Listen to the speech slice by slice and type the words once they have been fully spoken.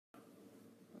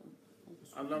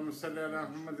اللهم صل على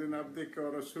محمد عبدك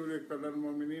ورسولك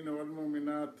والمؤمنين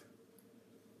والمؤمنات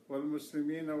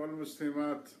والمسلمین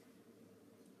والمسلمات۔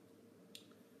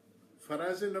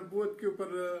 فرائض نبوت کے اوپر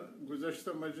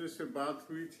گزشتہ مجلس سے بات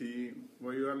ہوئی تھی،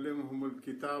 وَيُعَلِّمُهُمُ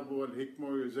الْكِتَابُ وَالْحِكْمَ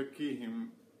وَيُزَكِّيهِمْ،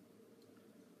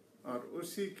 اور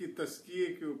اسی کی تزکیے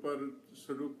کے اوپر،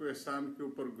 سلوک و احسان کے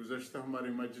اوپر گزشتہ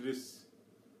ہماری مجلس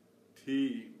تھی۔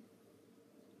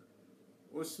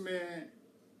 اس میں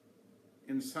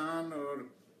انسان اور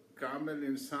کامل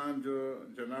انسان جو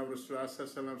جناب رسول اللہ صلی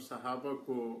اللہ علیہ وسلم صحابہ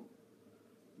کو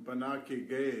بنا کے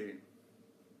گئے،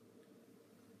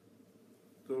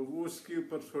 تو وہ اس کے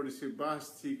اوپر تھوڑی سی بحث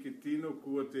تھی کہ تینوں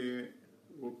قوتیں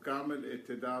وہ کامل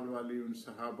اعتدال والی ان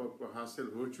صحابہ کو حاصل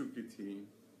ہو چکی تھی۔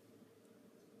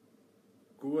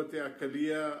 قوت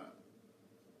عقلیہ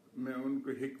میں ان کو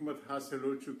حکمت حاصل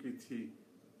ہو چکی تھی،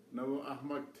 نہ وہ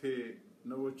احمق تھے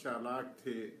نہ وہ چالاک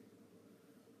تھے،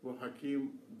 وہ حکیم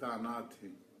دانا تھے۔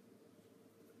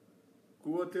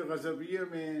 قوت غضبیہ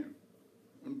میں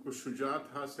ان کو شجاعت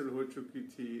حاصل ہو چکی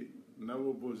تھی، نہ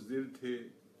وہ بزدل تھے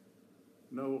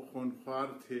نہ وہ خونخوار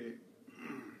تھے۔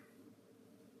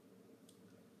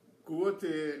 قوت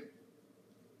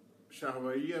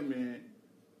شہوائیہ میں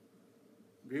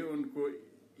بھی ان کو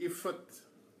عفت،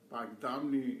 پاک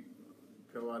دامنی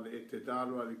کے والے اعتدال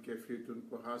والی کیفیت ان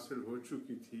کو حاصل ہو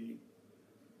چکی تھی،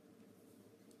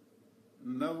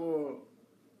 نہ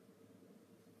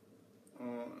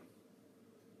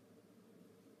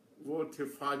وہ تھے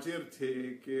فاجر تھے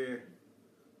کہ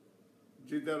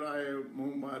جدھر آئے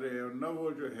منہ مارے، اور نہ وہ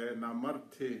جو ہے نامرد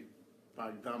تھے،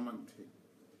 پاک دامن تھے۔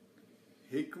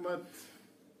 حکمت،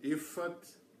 عفت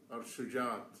اور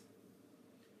شجاعت،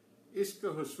 اس کا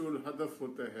حصول ہدف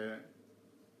ہوتا ہے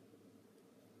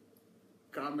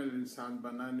کامل انسان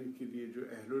بنانے کے لیے، جو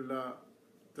اہل اللہ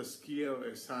تزکیہ و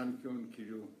احسان کی ان کی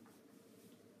جو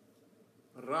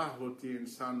راہ ہوتی ہے،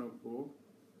 انسانوں کو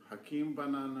حکیم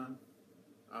بنانا،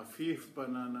 عفیف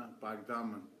بنانا، پاک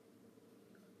دامن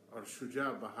اور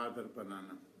شجاع بہادر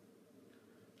بنانا۔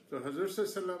 تو حضور صلی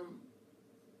اللہ علیہ وسلم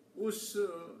اس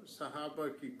صحابہ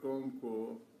کی قوم کو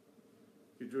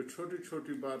کہ جو چھوٹی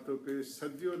چھوٹی باتوں پہ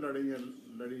صدیوں لڑائیاں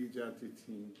لڑی جاتی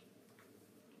تھیں،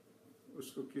 اس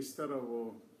کو کس طرح وہ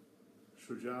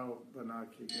شجاع بنا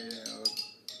کے گئے اور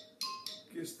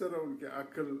کس طرح ان کے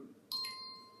عقل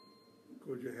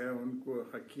کو جو ہے ان کو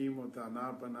حکیم و دانا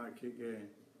بنا کے گئے۔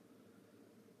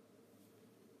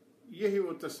 یہی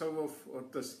وہ تصوف اور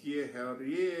تزکیہ ہے، اور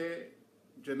یہ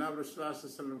جناب رسول اللہ صلی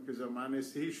اللہ علیہ وسلم کے زمانے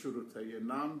سے ہی شروع تھا۔ یہ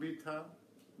نام بھی تھا،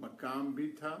 مقام بھی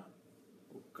تھا،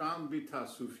 وہ کام بھی تھا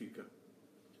صوفی کا۔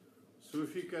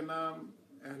 صوفی کا نام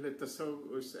اہل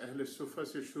تصوف، اہل صفہ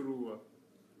سے شروع ہوا،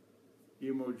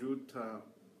 یہ موجود تھا۔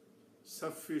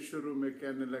 صفی شروع میں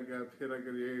کہنے لگا، پھر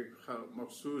اگر یہ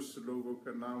مخصوص لوگوں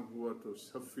کا نام ہوا تو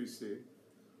صفی سے،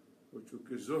 وہ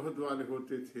چونکہ زہد والے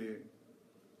ہوتے تھے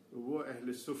تو وہ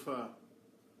اہل صفہ،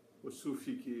 وہ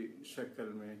صوفی کی شکل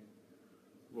میں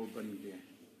وہ بن گئے۔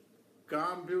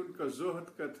 کام بھی ان کا زہد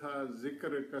کا تھا،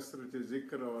 ذکر، کثرت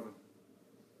ذکر اور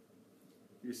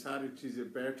یہ ساری چیزیں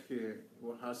بیٹھ کے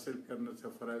وہ حاصل کرنا تھا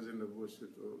فرائض نبوت سے۔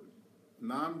 تو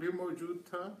نام بھی موجود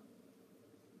تھا،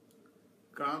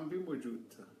 کام بھی موجود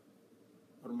تھا،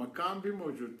 اور مقام بھی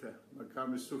موجود تھا،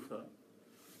 مقام صفہ۔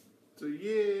 تو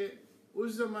یہ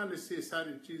اس زمانے سے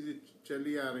ساری چیزیں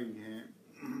چلی آ رہی ہیں۔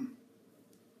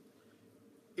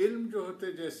 علم جو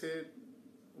ہوتے جیسے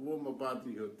وہ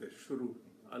مبادی ہوتے، شروع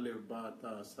الف با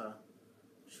تا سا،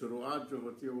 شروعات جو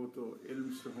ہوتی ہے وہ تو علم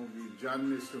سے ہوں گی،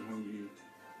 جاننے سے ہوں گی،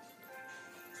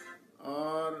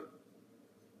 اور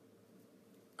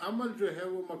عمل جو ہے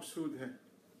وہ مقصود ہے۔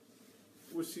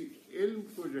 اسی علم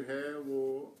کو جو ہے وہ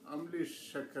عملی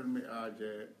شکل میں آ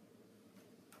جائے،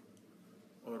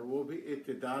 اور وہ بھی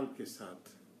اعتدال کے ساتھ،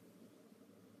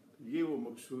 یہ وہ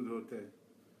مقصود ہوتا ہے۔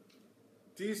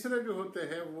 تیسرا جو ہوتا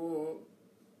ہے وہ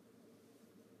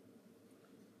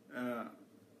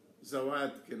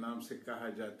زوائد کے نام سے کہا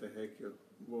جاتا ہے کہ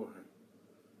وہ ہے۔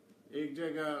 ایک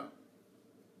جگہ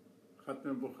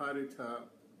ختم بخاری تھا،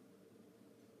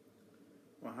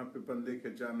 وہاں پہ بندے کا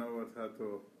جانا ہوا تھا، تو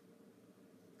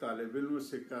طالب علم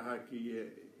سے کہا کہ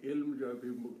یہ علم جو ابھی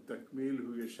تکمیل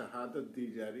ہوئی، شہادت دی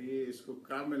جا رہی ہے، اس کو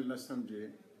کامل نہ سمجھے،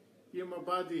 یہ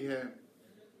مبادی ہے،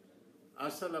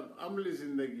 اصل اب عملی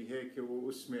زندگی ہے کہ وہ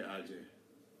اس میں آ جائے۔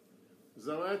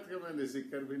 زوائد کا میں نے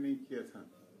ذکر بھی نہیں کیا تھا،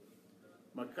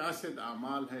 مقاصد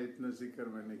اعمال ہے، اتنا ذکر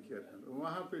میں نے کیا تھا۔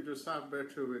 وہاں پہ جو صاحب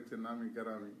بیٹھے ہوئے تھے نامی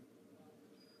گرامی،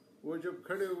 وہ جب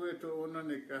کھڑے ہوئے تو انہوں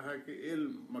نے کہا کہ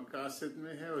علم مقاصد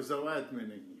میں ہے اور زوائد میں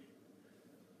نہیں ہے۔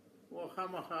 وہ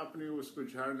خواہ اپنی اس کو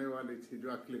جھاڑنے والی تھی،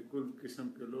 جو عقل کل قسم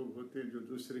کے لوگ ہوتے ہیں جو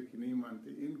دوسرے کی نہیں مانتے،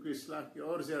 ان کو اصلاح کی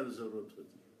اور زیادہ ضرورت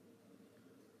ہوتی ہے۔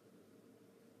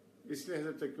 اس لیے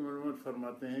حضرت مکرمہ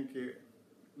فرماتے ہیں کہ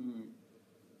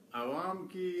عوام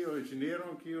کی اور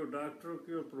انجینئروں کی اور ڈاکٹروں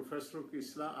کی اور پروفیسروں کی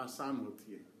اصلاح آسان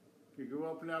ہوتی ہے، کیونکہ وہ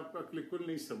اپنے آپ کو عقل کل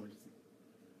نہیں سمجھتے.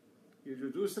 یہ جو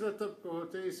دوسرا طبقہ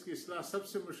ہوتا ہے اس کی اصلاح سب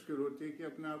سے مشکل ہوتی ہے، کہ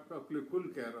اپنے آپ کو عقل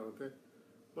کل کہہ رہا ہوتا ہے،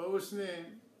 اور اس نے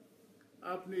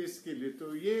اپنے اس کے لیے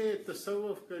تو یہ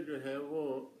تصوف کا جو ہے وہ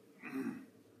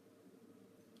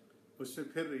اس سے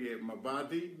پھر یہ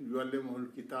مبادی یعلمہ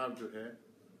الکتاب جو ہے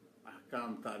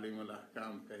احکام تعلیم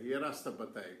الاحکام کا یہ راستہ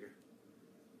بتائے گا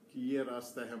کہ یہ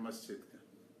راستہ ہے مسجد کا،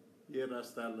 یہ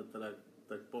راستہ اللہ تعالیٰ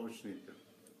تک پہنچنے کا.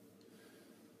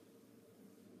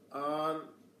 اور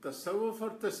تصوف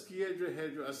اور تزکیہ جو ہے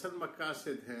جو اصل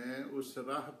مقاصد ہیں اس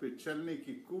راہ پہ چلنے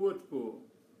کی قوت کو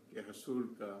کے حصول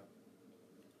کا،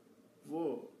 وہ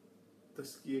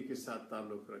تزکیے کے ساتھ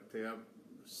تعلق رکھتے ہیں. اب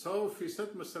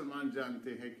 100% مسلمان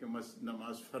جانتے ہیں کہ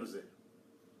نماز فرض ہے،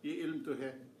 یہ علم تو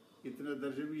ہے، اتنا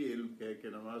درجہ بھی یہ علم ہے کہ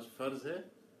نماز فرض ہے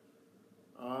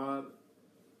اور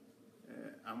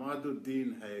عماد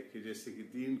الدین ہے، کہ جیسے کہ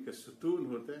دین کا ستون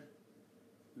ہوتا ہے،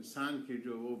 انسان کی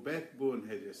جو وہ بیک بون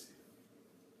ہے، جیسے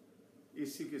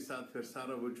اسی کے ساتھ پھر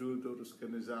سارا وجود اور اس کا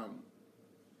نظام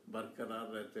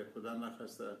برقرار رہتا ہے. خدا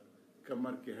نخواستہ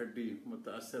کمر کی ہڈی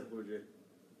متاثر ہو جائے،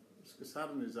 اس کا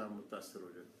سارا نظام متاثر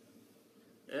ہو جائے.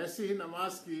 ایسی ہی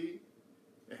نماز کی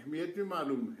اہمیت بھی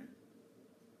معلوم ہے.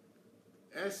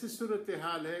 ایسی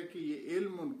صورتحال ہے کہ یہ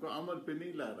علم ان کو عمل پہ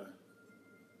نہیں لا رہا.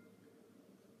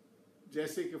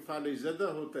 جیسے کہ فالج زدہ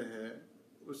ہوتا ہے،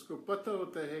 اس کو پتہ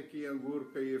ہوتا ہے کہ انگور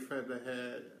کا یہ فائدہ ہے،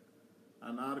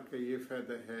 انار کا یہ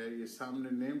فائدہ ہے، یہ سامنے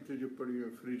نعمتیں جو پڑی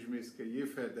ہوئی فریج میں اس کا یہ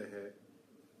فائدہ ہے،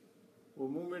 وہ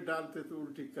منہ میں ڈالتے تو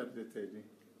الٹی کر دیتے جی،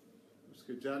 اس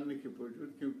کے جاننے کے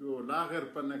باوجود، کیونکہ وہ لاغر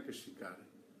پنہ کا شکار ہے.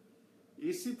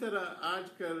 اسی طرح آج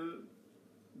کل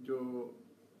جو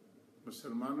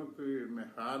مسلمانوں کے میں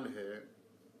حال ہے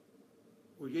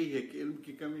وہ یہی ہے کہ علم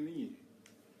کی کمی نہیں ہے،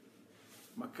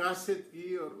 مقاصد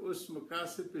کی اور اس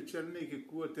مقاصد پہ چلنے کی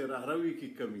قوت راہروی کی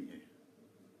کمی ہے.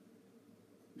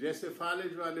 جیسے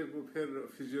فالج والے کو پھر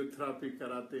فزیوتھراپی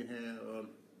کراتے ہیں، اور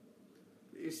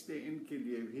اس لیے ان کے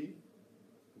لیے بھی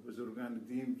بزرگان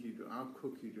دین کی جو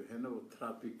آنکھوں کی جو ہے نا وہ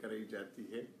تھراپی کرائی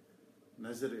جاتی ہے.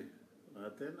 نظریں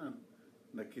آتے ہیں نا،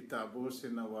 نہ کتابوں سے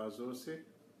نہ وعظوں سے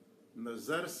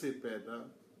نظر سے پیدا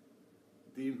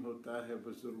دین ہوتا ہے،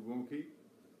 بزرگوں کی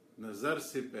نظر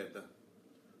سے پیدا.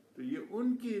 تو یہ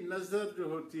ان کی نظر جو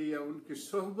ہوتی ہے یا ان کی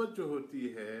صحبت جو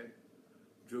ہوتی ہے،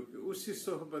 جو کہ اسی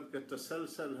صحبت کا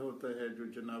تسلسل ہوتا ہے جو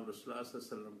جناب رسول اللہ صلی اللہ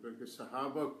علیہ وسلم کا، کہ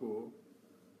صحابہ کو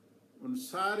ان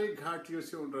ساری گھاٹیوں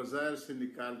سے، ان رذائل سے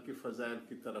نکال کے فضائل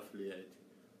کی طرف لے آئے تھے.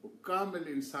 وہ کامل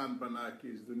انسان بنا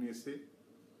کے اس دنیا سے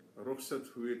رخصت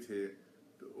ہوئے تھے.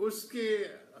 تو اس کے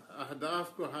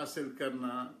اہداف کو حاصل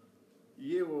کرنا،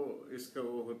 یہ وہ اس کا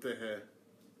وہ ہوتا ہے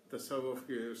تصوف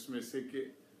کے اس میں سے، کہ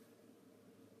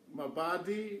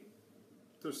مبادی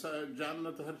تو جاننا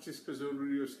تو ہر چیز کا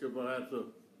ضروری ہے، اس کے بغیر تو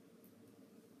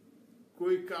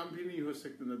کوئی کام بھی نہیں ہو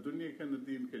سکتا، نہ دنیا کا نہ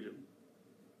دین کا. جب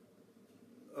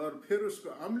اور پھر اس کو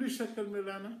عملی شکل میں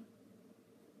لانا،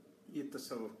 یہ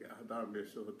تصوف کے اہداف میں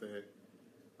سے ہوتا ہے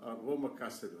اور وہ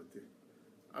مقاصد ہوتے ہیں.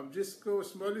 اب جس کو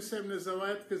اس مولوی صاحب نے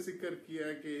زوائد کا ذکر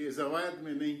کیا کہ یہ زوائد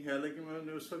میں نہیں ہے، حالانکہ میں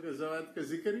نے اس وقت زوائد کا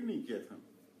ذکر ہی نہیں کیا تھا.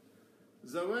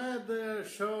 زوائد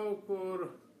شوق اور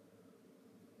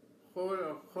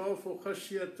خوف و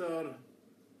خشیت اور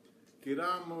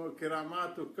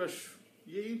کرامات و کشف،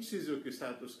 یہ ان چیزوں کے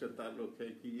ساتھ اس کا تعلق ہے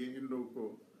کہ یہ ان لوگوں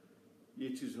کو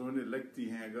یہ چیز ہونے لگتی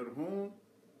ہیں. اگر ہوں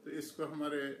تو اس کو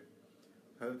ہمارے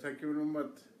حضرت حکیم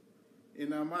الامت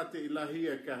انعامات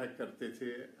الہیہ کہا کرتے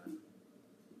تھے.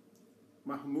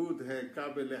 محمود ہے،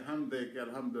 قابل حمد ہے کہ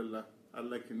الحمدللہ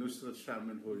اللہ کی نصرت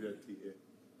شامل ہو جاتی ہے.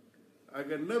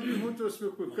 اگر نہ بھی ہوں تو اس میں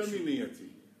کوئی کمی نہیں آتی،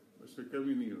 اس میں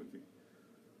کمی نہیں ہوتی.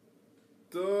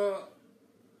 تو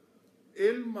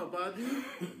علم مبادی،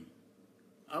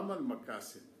 عمل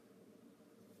مقاصد،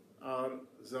 اور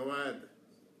زوائد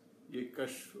یہ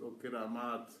کشف و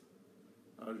کرامات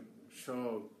اور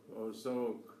شوق اور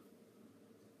ذوق،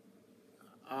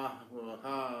 آہ و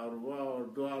ہا اور واہ اور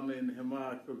دعا میں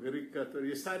انہماک و گرکت، اور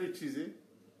یہ ساری چیزیں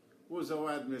وہ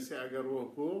زوائد میں سے اگر وہ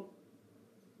ہو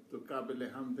تو قابل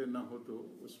حمد، نہ ہو تو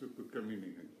اس میں کوئی کمی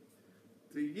نہیں ہوگی.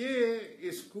 تو یہ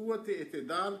اس قوت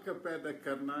اعتدال کا پیدا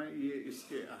کرنا، یہ اس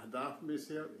کے اہداف میں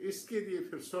سے، اور اس کے لیے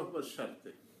پھر صحبت شرط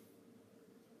ہے.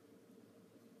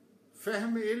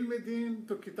 فہم علم دین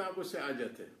تو کتابوں سے آ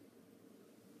جاتے ہیں،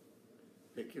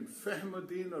 لیکن فہم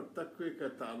دین اور تقوی کا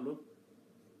تعلق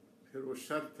پھر وہ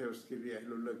شرط ہے. اس کے لیے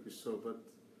اہل اللہ کی صحبت،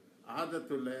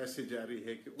 عادت اللہ ایسے جاری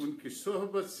ہے کہ ان کی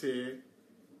صحبت سے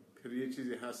پھر یہ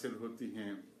چیزیں حاصل ہوتی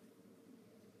ہیں.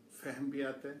 فہم بھی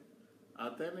آتا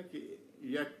ہے نا کہ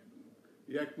یک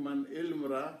یک من علم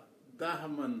را 10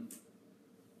 من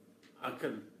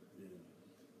عقل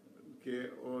کہ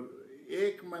اور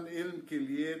 1 من علم کے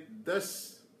لیے 10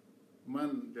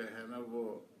 من جو ہے نا وہ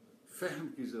فہم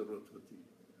کی ضرورت ہوتی ہے،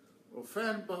 اور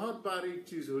فہم بہت باریک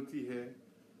چیز ہوتی ہے.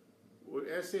 وہ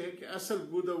ایسے ہے کہ اصل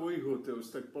گودا وہی ہوتے اس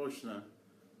تک پہنچنا،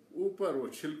 اوپر وہ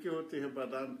چھلکے ہوتے ہیں،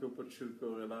 بادام کے اوپر چھلکے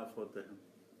و غلاف ہوتے ہیں،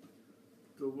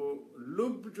 تو وہ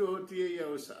لب جو ہوتی ہے یا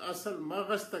اس اصل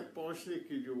مغز تک پہنچنے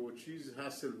کی جو وہ چیز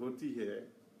حاصل ہوتی ہے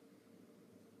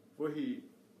وہی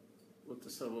وہ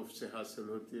تصوف سے حاصل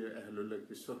ہوتی ہے، اہل اللہ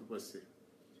کی صحبت سے.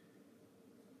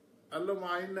 اللہم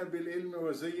اعنا بالعلم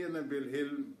وزینا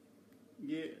بالحلم،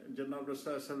 یہ جناب رسول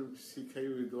صلی اللہ علیہ وسلم کی سکھائی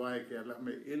ہوئی دعا ہے کہ اللہ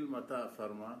ہمیں علم عطا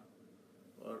فرما،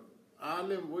 اور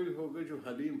عالم وہی ہوگا جو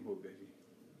حلیم ہوگا ہی،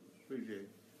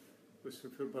 اس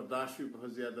میں پھر برداشت بھی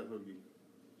بہت زیادہ ہوگی.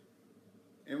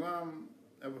 امام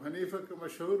ابو حنیفہ کا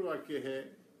مشہور واقعہ ہے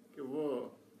کہ وہ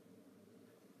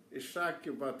اشراق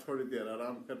کے بعد تھوڑی دیر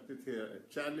آرام کرتے تھے.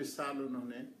 40 سال انہوں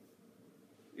نے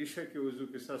عشاء کے وضو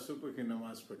کے ساتھ صبح کی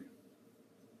نماز پڑھی.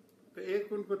 تو ایک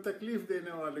ان کو تکلیف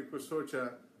دینے والے کو سوچا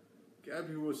کہ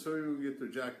ابھی وہ سوئے ہوں گے، تو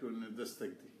جا کے انہوں نے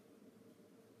دستک دی.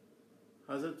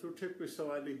 حضرت اٹھے، کوئی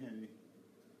سوال ہی ہے نہیں.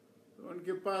 تو ان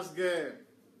کے پاس گئے،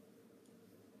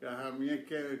 کہا ہم یہ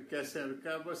کیسے؟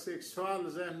 کہا بس ایک سوال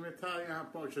ذہن میں تھا، یہاں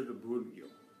پہنچے تو بھول گیا.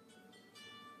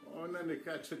 انہوں نے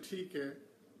کہا اچھا ٹھیک ہے،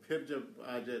 پھر جب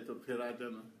آ جائے تو پھر آ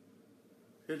جانا.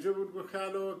 پھر جب ان کو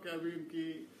خیال ہوا کہ ابھی ان کی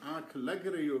آنکھ لگ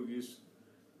رہی ہوگی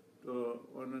تو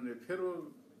انہوں نے پھر وہ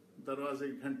دروازے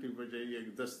کی گھنٹی بجائی،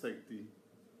 ایک دستک دی.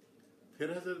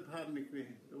 پھر حضرت باہر نکلے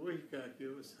ہیں تو وہی کہا کہ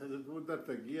حضرت ادھر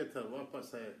تک گیا تھا،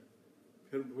 واپس آئے،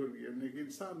 پھر بھول گیا. لیکن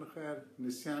انسان خیر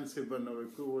نسیان سے بنا ہوئے،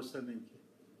 کوئی غصہ نہیں کیا.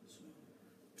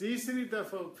 تیسری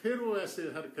دفعہ پھر وہ ایسے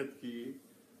حرکت کی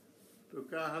تو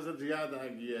کہا حضرت یاد آ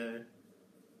گیا ہے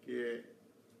کہ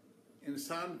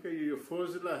انسان کا یہ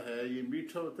فوزلہ ہے، یہ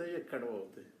میٹھا ہوتا ہے یا کڑوا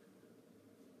ہوتا ہے.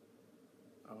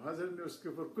 اب حضرت نے اس کے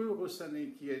اوپر کوئی غصہ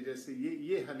نہیں کیا، جیسے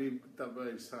یہ حلیم طبع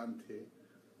انسان تھے،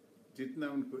 جتنا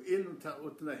ان کو علم تھا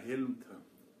اتنا حلم تھا.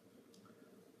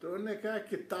 تو انہوں نے کہا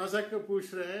کہ تازہ کا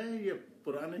پوچھ رہے ہیں یا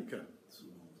پرانے کا؟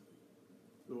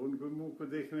 تو ان کو منہ کو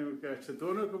دیکھنے میں کہا اچھا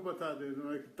دونوں کو بتا دیں.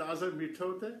 انہوں نے کہا تازہ میٹھا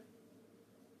ہوتا ہے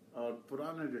اور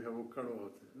پرانا جو ہے وہ کڑوا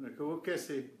ہوتا ہے. انہوں نے کہا وہ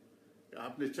کیسے؟ کہ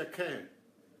آپ نے چکھا ہے؟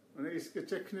 انہوں نے اس کے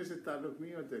چکھنے سے تعلق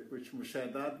نہیں ہوتا، کچھ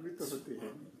مشاہدات بھی تو ہوتے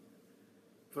ہیں.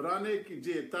 پرانے کی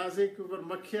تازے کے اوپر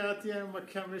مکھیاں آتی ہیں،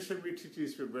 مکھیاں ہمیشہ میٹھی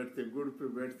چیز پہ بیٹھتے ہیں، گڑ پہ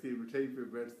بیٹھتی ہے، مٹھائی پہ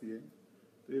بیٹھتی ہے،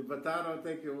 تو یہ بتا رہا ہوتا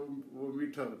ہے کہ وہ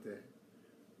میٹھا ہوتا ہے.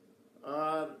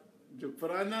 اور جو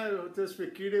پرانا ہوتا ہے اس پہ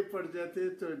کیڑے پڑ جاتے ہیں،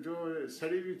 تو جو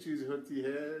سڑی ہوئی چیز ہوتی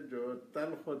ہے جو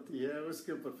تلخ ہوتی ہے اس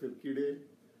کے اوپر پھر کیڑے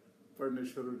پڑنے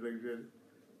شروع لگ جاتے.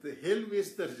 تو حلم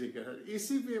اس درجے کا ہے.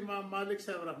 اسی پہ امام مالک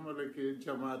صاحب رحمہ اللہ کے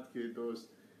جماعت کے دوست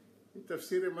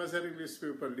تفسیر مظہری میں اس کے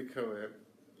اوپر لکھا ہوا ہے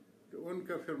کہ ان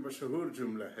کا پھر مشہور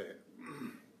جملہ ہے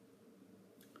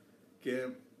کہ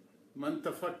من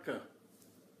تفقہ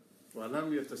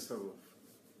ولم یتصوف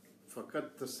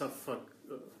فقط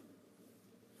تصفق،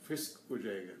 فسق ہو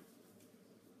جائے گا.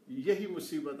 یہی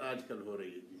مصیبت آج کل ہو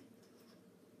رہی ہے جی،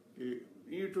 کہ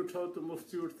اینٹ اٹھاؤ تو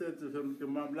مفتی اٹھتے ہیں، تو پھر ان کے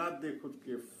معاملات دیکھو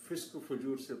کہ فسق و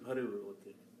فجور سے بھرے ہوئے ہوتے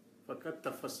ہیں. فقط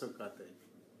تفسق آتا ہے.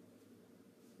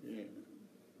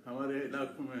 ہمارے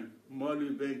علاقوں میں مولوی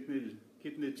بینک میں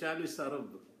کتنے 40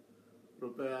 ارب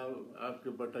روپے آپ کے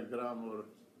بٹا گرام، اور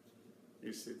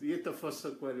اس سے یہ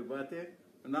تفسق والی بات ہے.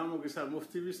 ناموں کے ساتھ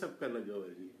مفتی بھی سب کا لگا ہوا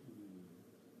ہے جی.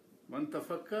 من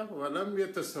تفقہ ولم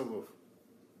یتصوف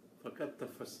فقط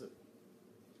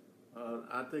تفسق، اور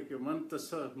آتے کہ من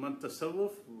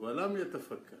تصوف ولم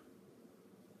یتفقہ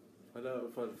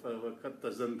فقط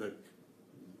تزندق.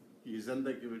 یہ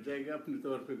زندہ کی بجائے گا اپنے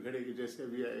طور پہ گھڑے کی، جیسے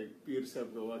ابھی ایک پیر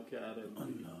صاحب کا واقعہ آ رہا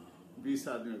ہے، 20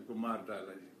 آدمیوں کو مار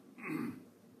ڈالا جی.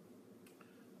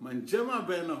 من جمع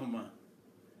بینہما،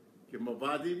 کہ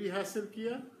مبادی بھی حاصل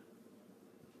کیا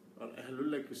اور اہل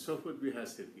اللہ کی صحبت بھی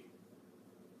حاصل کی.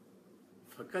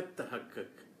 فقط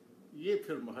تحقق، یہ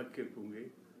پھر محقق ہوں گے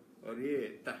اور یہ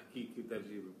تحقیق کی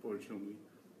درجے میں پہنچوں گی.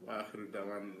 وآخر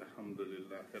دعوانا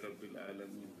الحمدللہ رب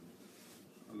العالمین.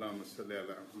 اللہم صلی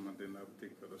علی محمد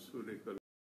عبدک رسولک.